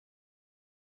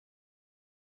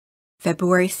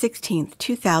February 16,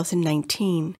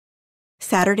 2019,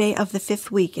 Saturday of the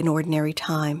 5th week in Ordinary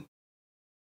Time.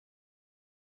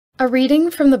 A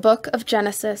reading from the book of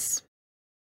Genesis.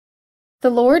 The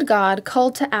Lord God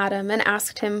called to Adam and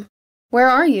asked him, "Where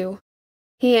are you?"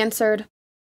 He answered,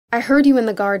 "I heard you in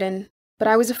the garden, but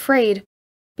I was afraid,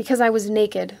 because I was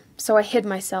naked, so I hid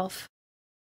myself."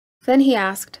 Then he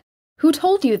asked, "Who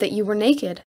told you that you were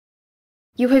naked?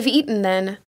 You have eaten,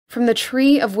 then, from the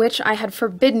tree of which I had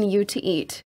forbidden you to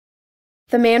eat."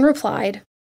 The man replied,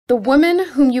 "The woman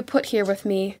whom you put here with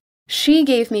me, she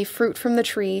gave me fruit from the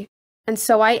tree, and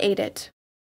so I ate it."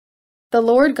 The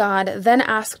Lord God then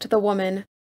asked the woman,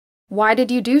 "Why did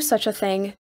you do such a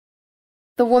thing?"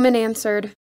 The woman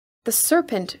answered, "The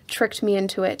serpent tricked me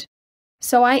into it,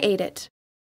 so I ate it."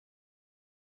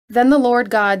 Then the Lord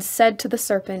God said to the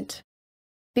serpent,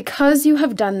 "Because you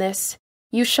have done this,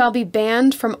 you shall be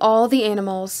banned from all the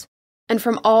animals, and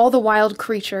from all the wild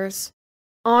creatures.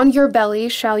 On your belly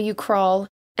shall you crawl,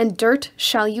 and dirt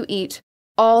shall you eat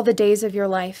all the days of your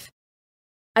life.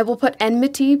 I will put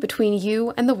enmity between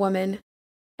you and the woman,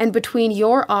 and between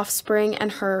your offspring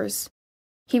and hers.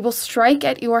 He will strike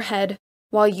at your head,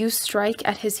 while you strike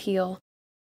at his heel."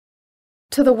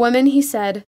 To the woman he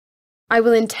said, "I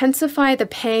will intensify the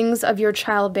pangs of your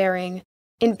childbearing.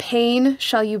 In pain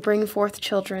shall you bring forth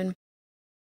children.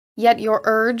 Yet your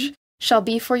urge shall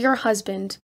be for your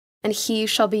husband, and he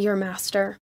shall be your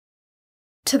master."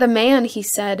 To the man he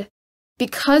said,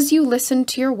 "Because you listened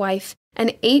to your wife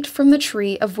and ate from the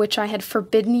tree of which I had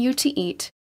forbidden you to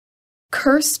eat,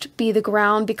 cursed be the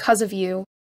ground because of you.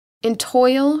 In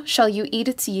toil shall you eat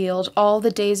its yield all the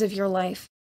days of your life.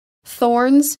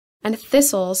 Thorns and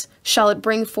thistles shall it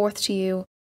bring forth to you,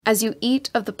 as you eat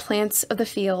of the plants of the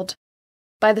field.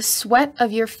 By the sweat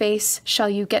of your face shall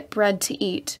you get bread to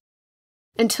eat,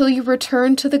 until you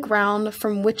return to the ground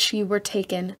from which you were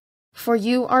taken, for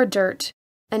you are dirt,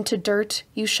 and to dirt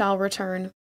you shall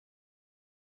return."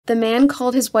 The man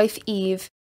called his wife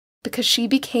Eve, because she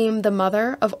became the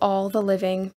mother of all the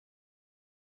living.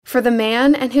 For the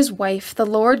man and his wife the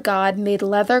Lord God made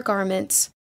leather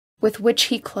garments, with which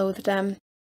he clothed them.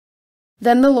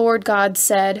 Then the Lord God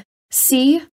said,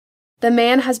 "See, the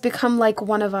man has become like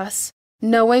one of us,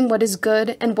 knowing what is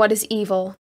good and what is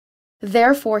evil.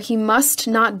 Therefore he must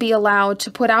not be allowed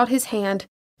to put out his hand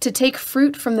to take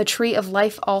fruit from the tree of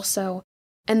life also,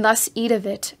 and thus eat of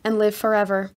it and live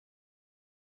forever."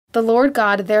 The Lord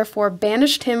God therefore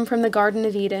banished him from the Garden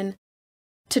of Eden,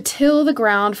 to till the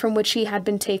ground from which he had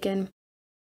been taken.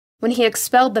 When he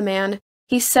expelled the man,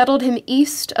 he settled him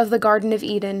east of the Garden of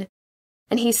Eden,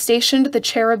 and he stationed the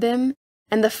cherubim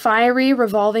and the fiery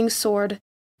revolving sword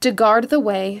to guard the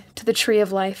way to the tree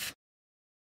of life.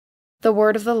 The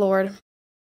word of the Lord.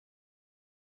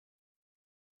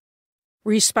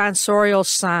 Responsorial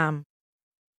Psalm.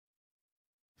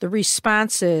 The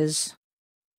response is,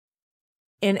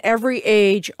 "In every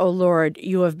age, O Lord,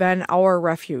 you have been our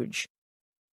refuge.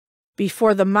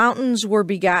 Before the mountains were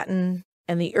begotten,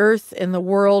 and the earth and the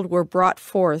world were brought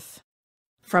forth,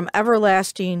 from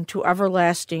everlasting to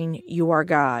everlasting you are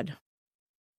God.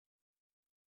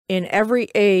 In every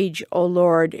age, O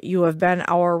Lord, you have been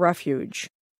our refuge.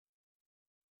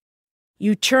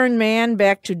 You turn man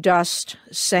back to dust,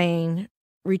 saying,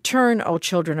 'Return, O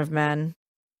children of men.'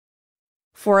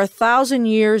 For 1,000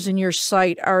 years in your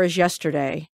sight are as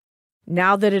yesterday,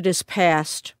 now that it is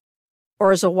past,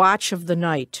 or as a watch of the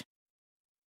night.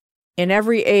 In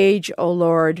every age, O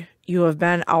Lord, you have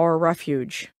been our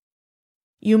refuge.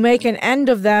 You make an end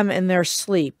of them in their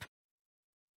sleep.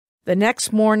 The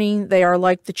next morning they are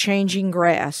like the changing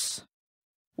grass,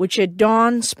 which at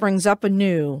dawn springs up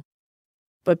anew,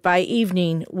 but by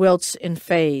evening wilts and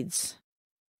fades.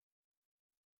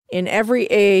 In every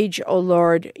age, O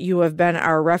Lord, you have been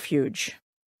our refuge.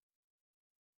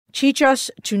 Teach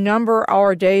us to number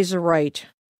our days aright,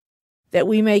 that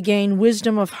we may gain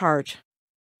wisdom of heart.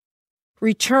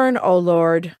 Return, O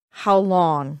Lord, how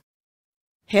long?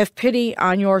 Have pity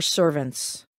on your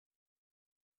servants.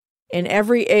 In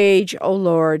every age, O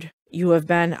Lord, you have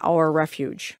been our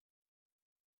refuge."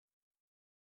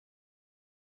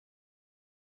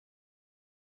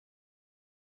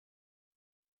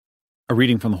 A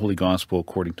reading from the Holy Gospel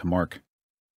according to Mark.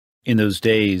 In those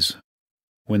days,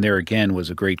 when there again was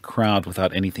a great crowd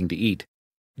without anything to eat,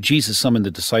 Jesus summoned the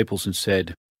disciples and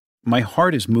said, "My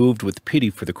heart is moved with pity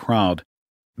for the crowd,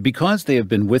 because they have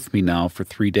been with me now for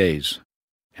 3 days,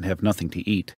 and have nothing to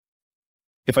eat.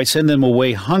 If I send them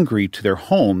away hungry to their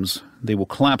homes, they will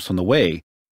collapse on the way,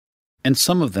 and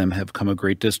some of them have come a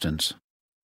great distance."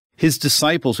 His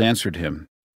disciples answered him,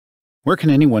 "Where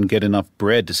can anyone get enough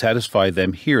bread to satisfy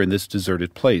them here in this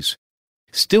deserted place?"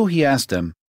 Still he asked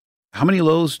them, "How many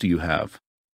loaves do you have?"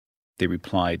 They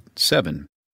replied, 7.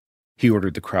 He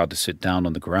ordered the crowd to sit down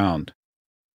on the ground.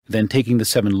 Then taking the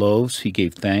 7 loaves, he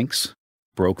gave thanks,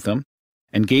 broke them,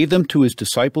 and gave them to his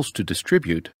disciples to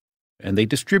distribute, and they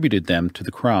distributed them to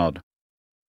the crowd.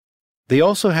 They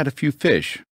also had a few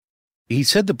fish. He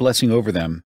said the blessing over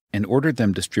them, and ordered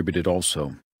them distributed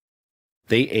also.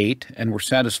 They ate and were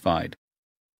satisfied.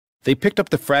 They picked up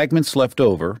the fragments left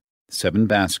over, 7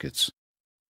 baskets.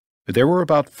 There were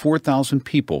about 4,000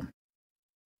 people.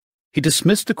 He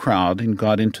dismissed the crowd and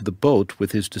got into the boat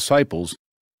with his disciples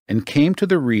and came to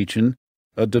the region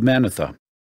of Dalmanutha.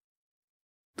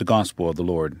 The Gospel of the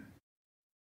Lord.